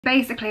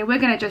Basically, we're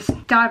going to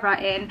just dive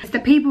right in. The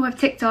people of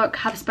TikTok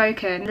have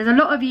spoken. There's a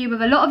lot of you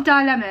with a lot of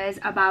dilemmas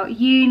about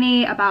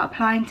uni, about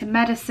applying to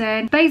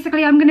medicine.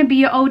 Basically, I'm going to be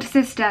your older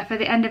sister for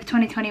the end of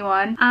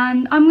 2021,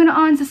 and I'm going to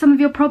answer some of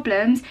your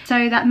problems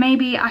so that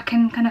maybe I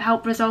can kind of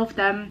help resolve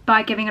them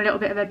by giving a little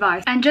bit of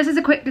advice. And just as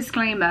a quick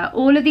disclaimer,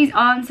 all of these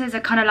answers are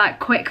kind of like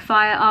quick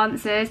fire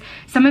answers.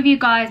 Some of you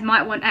guys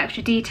might want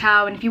extra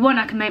detail, and if you want,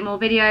 I can make more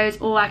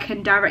videos, or I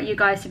can direct you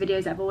guys to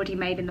videos I've already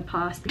made in the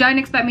past. Don't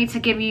expect me to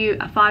give you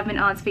a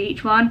 5-minute answer for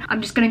each one.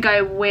 I'm just gonna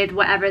go with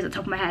whatever is at the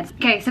top of my head.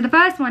 Okay, so the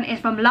first one is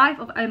from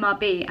Life of Omar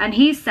B, and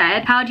he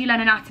said, how do you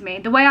learn anatomy?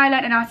 The way I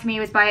learned anatomy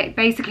was by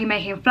basically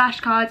making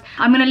flashcards.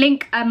 I'm gonna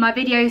link my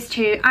videos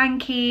to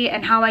Anki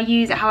and how I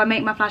use it, how I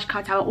make my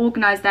flashcards, how I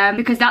organize them,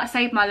 because that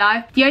saved my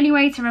life. The only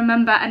way to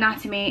remember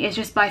anatomy is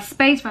just by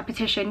spaced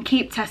repetition.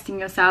 Keep testing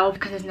yourself,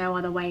 because there's no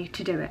other way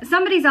to do it.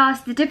 Somebody's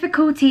asked the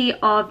difficulty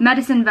of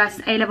medicine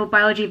versus A-level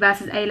biology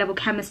versus A-level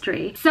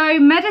chemistry. So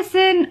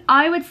medicine,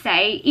 I would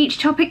say each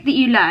topic that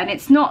you learn,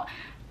 it's not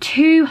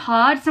too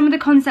hard. Some of the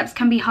concepts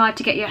can be hard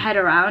to get your head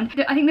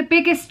around. I think the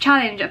biggest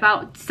challenge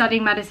about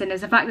studying medicine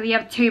is the fact that you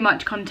have too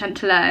much content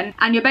to learn,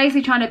 and you're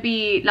basically trying to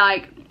be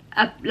like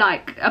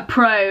a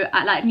pro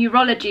at like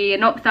neurology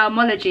and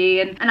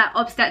ophthalmology and like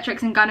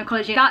obstetrics and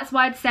gynecology. That's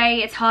why I'd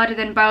say it's harder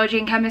than biology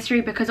and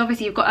chemistry, because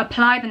obviously you've got to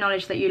apply the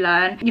knowledge that you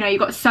learn. You know, you've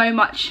got so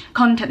much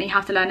content that you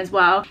have to learn as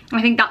well.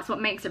 I think that's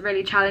what makes it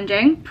really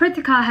challenging.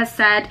 Pritika has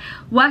said,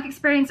 work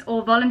experience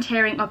or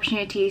volunteering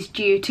opportunities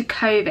due to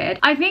COVID.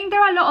 I think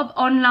there are a lot of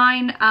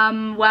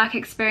online work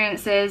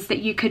experiences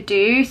that you could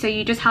do. So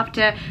you just have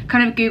to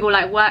kind of Google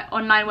like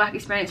online work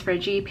experience for a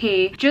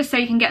GP, just so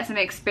you can get some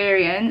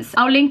experience.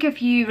 I'll link a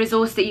few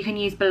resources that you can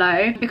use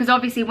below, because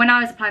obviously when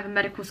I was applying for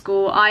medical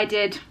school, I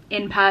did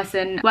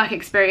in-person work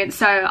experience,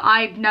 so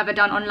I've never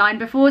done online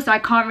before, so I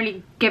can't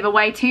really give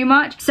away too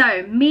much.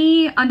 So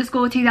me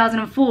underscore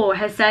 2004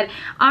 has said,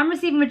 I'm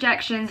receiving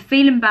rejections,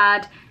 feeling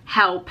bad,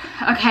 help.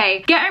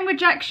 Okay, getting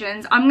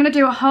rejections, I'm gonna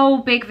do a whole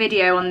big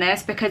video on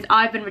this because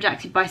I've been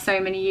rejected by so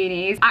many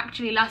unis.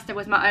 Actually, Leicester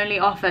was my only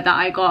offer that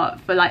I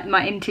got for like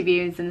my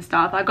interviews and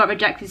stuff. I got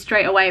rejected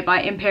straight away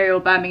by Imperial,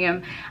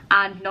 Birmingham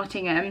and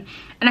Nottingham,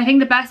 and I think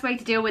the best way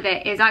to deal with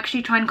it is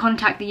actually try and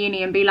contact the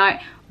uni and be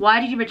like, why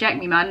did you reject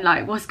me, man?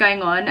 Like, what's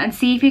going on? And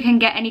see if you can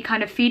get any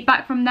kind of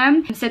feedback from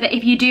them, so that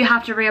if you do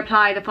have to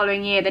reapply the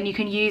following year, then you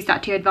can use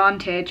that to your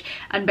advantage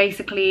and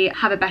basically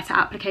have a better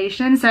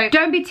application. So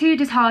don't be too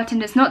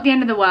disheartened. It's not the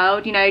end of the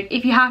world. You know,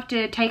 if you have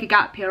to take a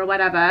gap year or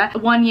whatever,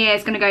 1 year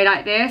is going to go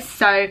like this.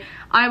 So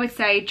I would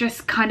say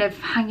just kind of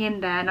hang in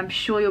there, and I'm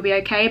sure you'll be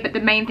okay. But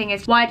the main thing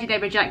is, why did they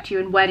reject you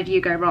and where did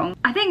you go wrong?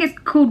 I think it's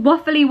called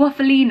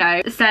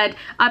Waffleino. It said,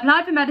 I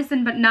applied for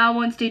medicine but now I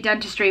want to do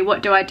dentistry.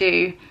 What do I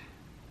do?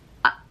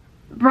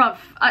 Bruv,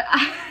 I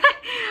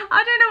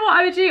don't know what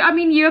I would do. I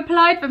mean, you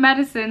applied for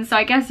medicine, so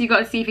I guess you got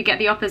to see if you get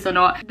the offers or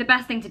not. The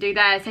best thing to do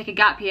there is take a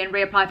gap year and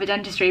reapply for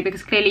dentistry,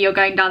 because clearly you're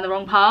going down the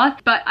wrong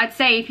path. But I'd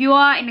say if you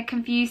are in a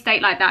confused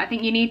state like that, I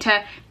think you need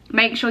to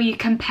make sure you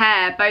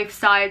compare both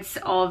sides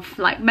of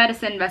like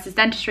medicine versus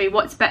dentistry.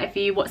 What's better for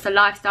you? What's the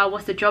lifestyle?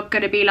 What's the job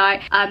going to be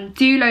like?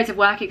 Do loads of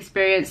work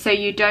experience so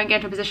you don't get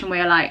into a position where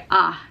you're like,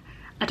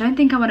 I don't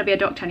think I want to be a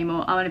doctor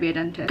anymore, I want to be a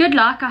dentist. Good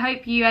luck, I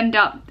hope you end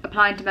up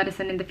applying to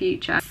medicine in the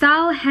future.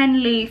 Sal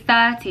Henley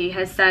 30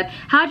 has said,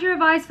 how do you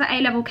revise for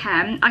A-level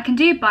chem? I can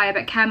do bio,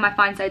 but chem I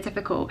find so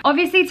difficult.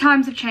 Obviously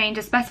times have changed,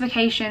 the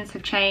specifications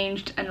have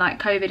changed, and like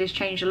COVID has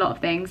changed a lot of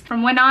things.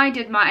 From when I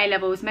did my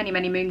A-levels many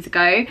moons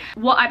ago,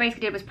 what I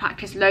basically did was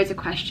practice loads of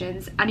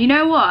questions. And you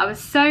know what, I was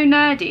so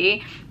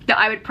nerdy that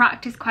I would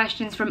practice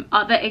questions from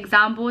other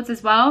exam boards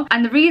as well.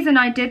 And the reason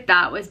I did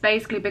that was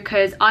basically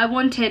because I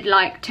wanted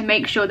like to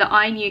make sure that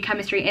I knew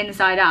chemistry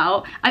inside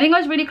out. I think I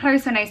was really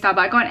close to an A-star,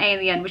 but I got an A in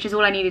the end, which is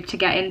all I needed to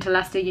get into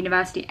Leicester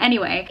University.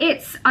 Anyway,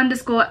 it's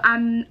underscore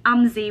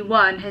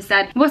Amzi1 has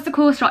said, what's the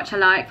course structure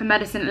like for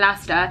medicine at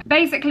Leicester?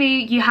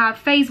 Basically, you have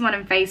phase 1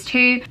 and phase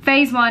 2.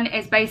 Phase 1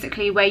 is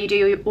basically where you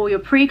do all your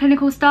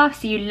preclinical stuff,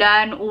 so you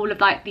learn all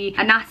of like the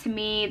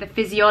anatomy, the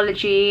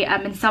physiology,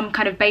 and some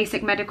kind of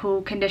basic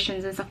medical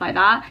conditions and stuff like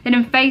that. Then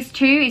in phase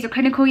 2 is your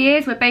clinical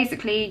years, where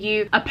basically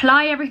you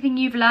apply everything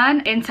you've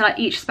learned into like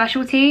each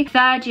specialty.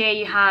 Third year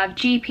you have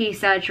GP,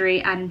 surgery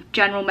and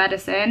general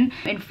medicine.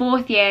 In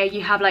fourth year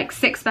you have like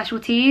 6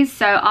 specialties,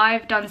 so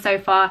I've done so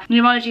far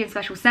neurology and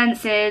special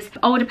senses,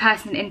 older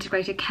person and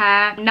integrated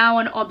care, now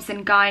on obs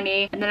and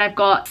gynae, and then I've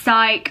got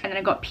psych, and then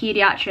I've got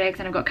pediatrics,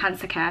 and I've got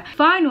cancer care.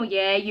 Final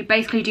year you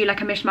basically do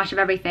like a mishmash of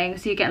everything,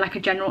 so you get like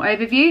a general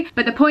overview.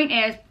 But the point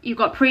is, you've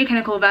got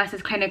preclinical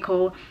versus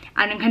clinical,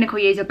 and in clinical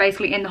years you're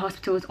basically in the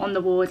hospitals on the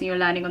wards and you're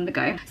learning on the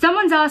go.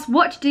 Someone's asked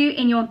what to do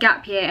in your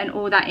gap year and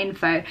all that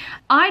info.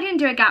 I didn't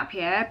do a gap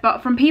year,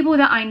 but from people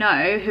that I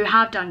know who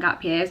have done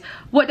gap years,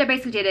 what they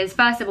basically did is,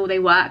 first of all, they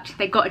worked,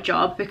 they got a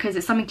job, because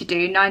it's something to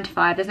do, 9 to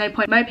 5. There's no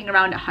point moping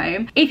around at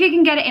home. If you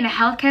can get it in a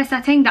healthcare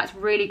setting, that's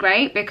really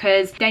great,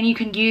 because then you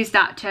can use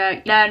that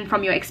to learn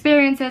from your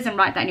experiences and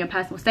write that in your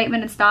personal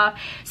statement and stuff.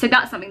 So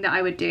that's something that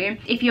I would do.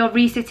 If you're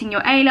resitting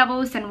your A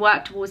levels, then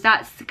work towards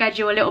that.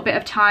 Schedule a little bit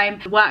of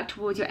time, work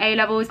towards your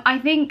A-levels. I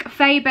think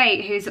Faye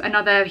Bate, who's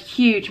another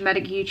huge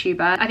medic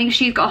YouTuber, I think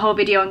she's got a whole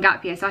video on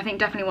gap year, so I think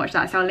definitely watch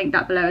that, so I'll link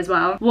that below as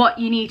well. What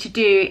you need to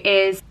do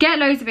is get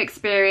loads of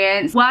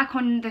experience, work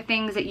on the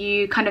things that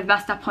you kind of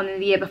messed up on in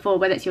the year before,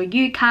 whether it's your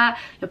UCAT,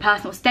 your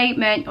personal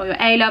statement, or your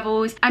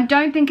A-levels, and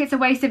don't think it's a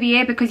waste of a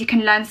year because you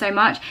can learn so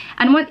much.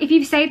 And if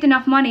you've saved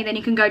enough money, then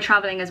you can go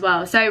traveling as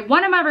well. So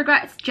one of my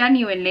regrets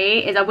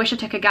genuinely is I wish I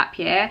took a gap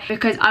year,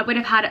 because I would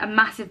have had a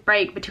massive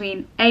break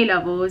between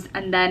A-levels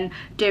and then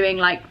doing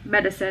like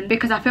medicine,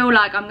 because I feel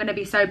like I'm going to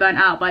be so burnt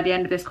out by the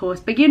end of this course.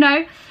 But you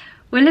know,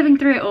 we're living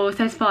through it all,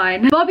 so it's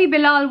fine. Bobby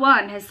Bilal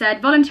 1 has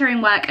said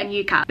volunteering work and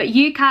UCAT. But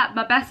UCAT,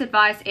 my best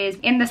advice is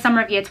in the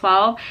summer of year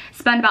 12,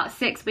 spend about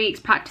 6 weeks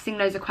practicing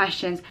loads of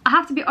questions. I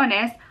have to be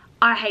honest,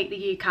 I hate the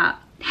UCAT.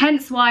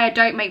 Hence why I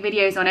don't make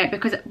videos on it,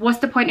 because what's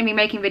the point of me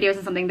making videos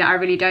on something that I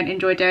really don't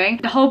enjoy doing?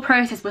 The whole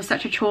process was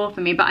such a chore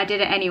for me, but I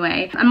did it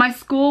anyway. And my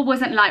score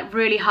wasn't like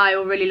really high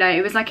or really low.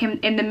 It was like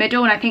in the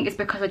middle, and I think it's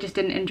because I just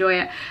didn't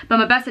enjoy it. But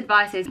my best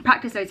advice is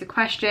practice loads of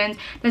questions.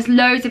 There's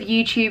loads of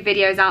YouTube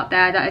videos out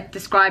there that are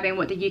describing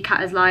what the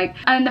UCAT is like.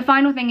 And the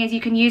final thing is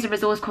you can use a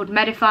resource called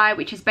Medify,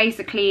 which is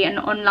basically an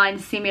online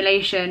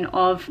simulation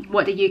of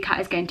what the UCAT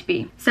is going to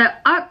be. So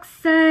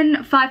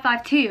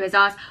Uxen552 has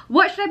asked,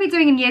 what should I be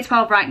doing in year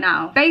 12 right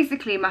now?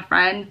 Basically, my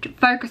friend,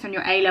 focus on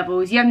your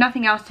A-levels. You have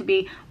nothing else to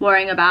be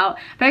worrying about.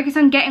 Focus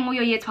on getting all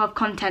your year 12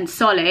 content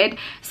solid,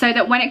 so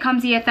that when it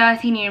comes to year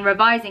 13 and you're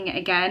revising it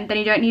again, then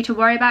you don't need to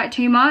worry about it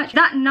too much.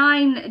 That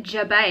 9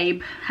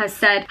 Jababe has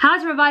said, how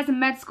to revise in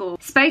med school?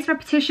 Spaced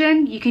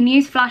repetition, you can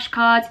use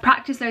flashcards,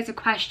 practice loads of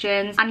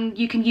questions, and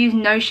you can use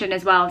Notion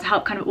as well to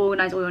help kind of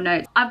organize all your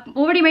notes. I've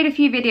already made a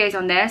few videos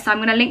on this, so I'm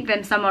going to link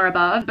them somewhere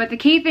above. But the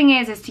key thing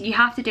is you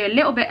have to do a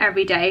little bit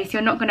every day, so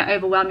you're not going to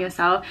overwhelm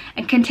yourself,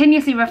 and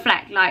continuously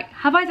reflect. Like,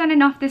 have I done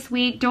enough this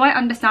week? Do I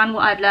understand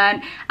what I've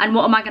learned? And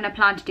what am I going to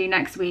plan to do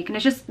next week? And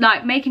it's just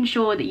like making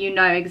sure that you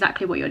know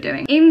exactly what you're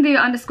doing.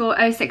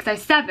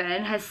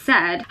 Indu_0607 has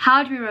said,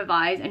 how do we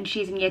revise? And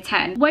she's in year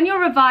 10. When you're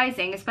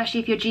revising,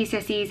 especially if you're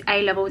GCSEs,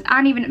 A-levels,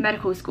 and even at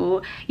medical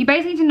school, you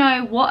basically need to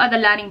know what are the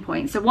learning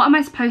points. So what am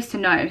I supposed to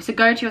know? So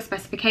go to your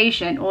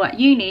specification, or at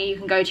uni, you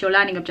can go to your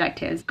learning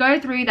objectives. Go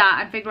through that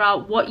and figure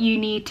out what you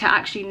need to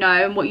actually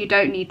know and what you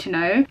don't need to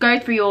know. Go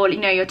through your,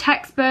 your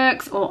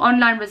textbooks or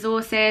online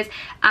resources,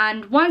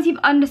 and once you've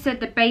understood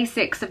the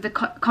basics of the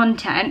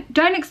content,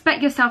 don't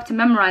expect yourself to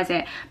memorize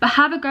it, but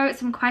have a go at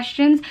some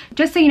questions,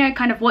 just so you know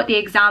kind of what the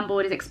exam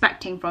board is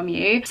expecting from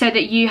you, so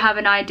that you have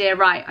an idea,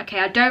 right, okay,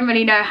 I don't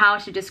really know how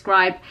to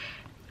describe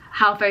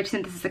how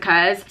photosynthesis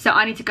occurs, so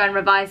I need to go and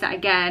revise that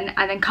again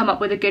and then come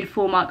up with a good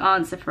 4-mark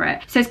answer for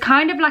it. So it's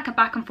kind of like a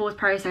back and forth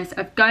process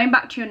of going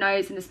back to your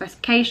notes and the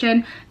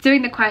specification,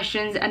 doing the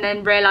questions, and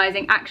then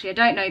realizing, actually I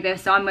don't know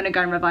this, so I'm going to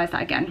go and revise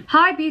that again.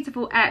 Hi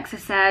Beautiful X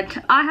has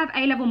said, I have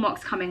A-level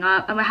mocks coming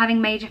up and we're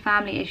having major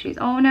family issues.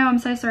 Oh no, I'm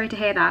so sorry to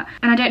hear that,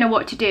 and I don't know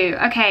what to do.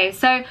 Okay,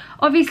 so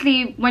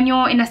obviously when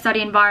you're in a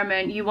study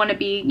environment, you want to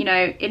be,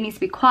 it needs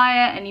to be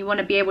quiet, and you want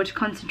to be able to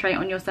concentrate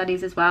on your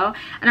studies as well.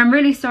 And I'm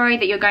really sorry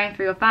that you're going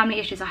through your family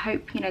issues. I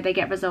hope they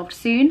get resolved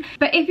soon.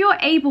 But if you're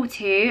able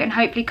to, and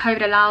hopefully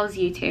COVID allows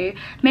you to,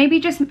 maybe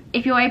just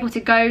if you're able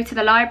to go to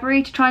the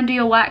library to try and do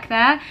your work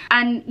there,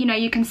 and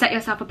you can set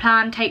yourself a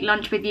plan, take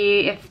lunch with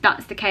you if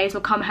that's the case,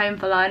 or come home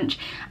for lunch.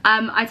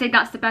 I'd say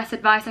that's the best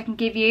advice I can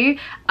give you,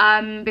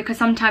 because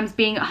sometimes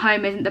being at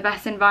home isn't the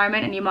best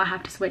environment and you might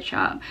have to switch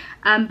up.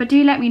 But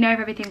do let me know if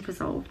everything's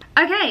resolved.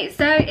 Okay,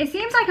 so it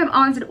seems like I've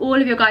answered all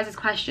of your guys'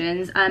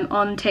 questions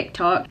on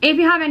TikTok. If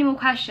you have any more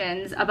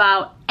questions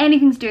about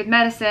anything to do with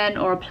medicine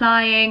or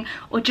applying,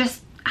 or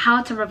just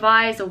how to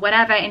revise or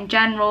whatever in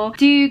general,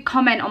 do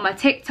comment on my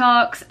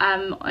TikToks,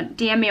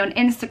 DM me on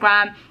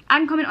Instagram,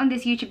 and comment on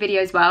this YouTube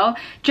video as well,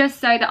 just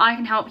so that I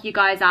can help you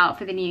guys out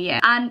for the new year.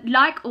 And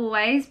like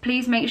always,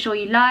 please make sure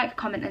you like,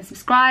 comment and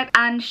subscribe,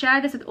 and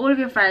share this with all of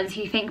your friends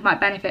who you think might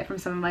benefit from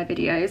some of my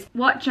videos.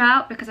 Watch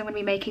out, because I'm going to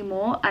be making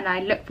more, and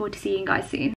I look forward to seeing you guys soon.